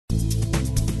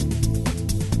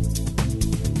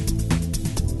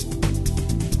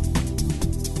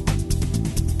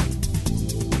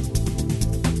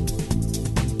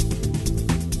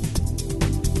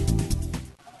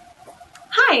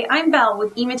Hi, I'm Belle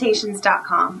with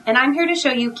Imitations.com, and I'm here to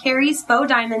show you Carrie's Faux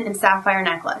Diamond and Sapphire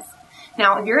necklace.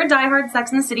 Now, if you're a diehard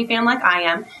Sex and the City fan like I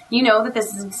am, you know that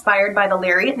this is inspired by the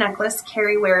Lariat necklace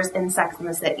Carrie wears in Sex and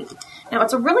the City. Now,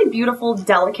 it's a really beautiful,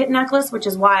 delicate necklace, which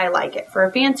is why I like it. For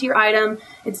a fancier item,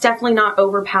 it's definitely not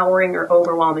overpowering or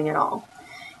overwhelming at all.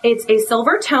 It's a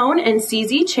silver tone and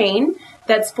CZ chain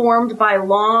that's formed by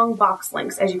long box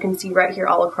links, as you can see right here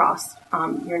all across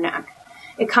your neck.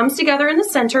 It comes together in the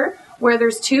center where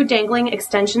there's two dangling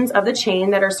extensions of the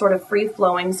chain that are sort of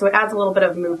free-flowing, so it adds a little bit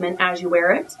of movement as you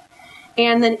wear it.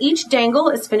 And then each dangle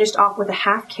is finished off with a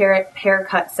half-carat pear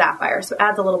cut sapphire, so it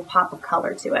adds a little pop of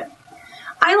color to it.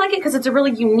 I like it because it's a really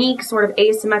unique sort of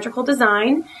asymmetrical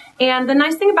design, and the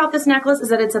nice thing about this necklace is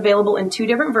that it's available in two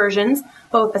different versions,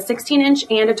 both a 16-inch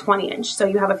and a 20-inch, so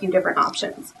you have a few different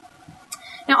options.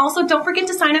 Now also, don't forget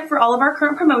to sign up for all of our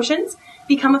current promotions,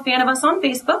 become a fan of us on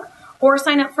Facebook, or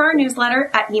sign up for our newsletter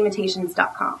at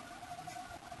imitations.com.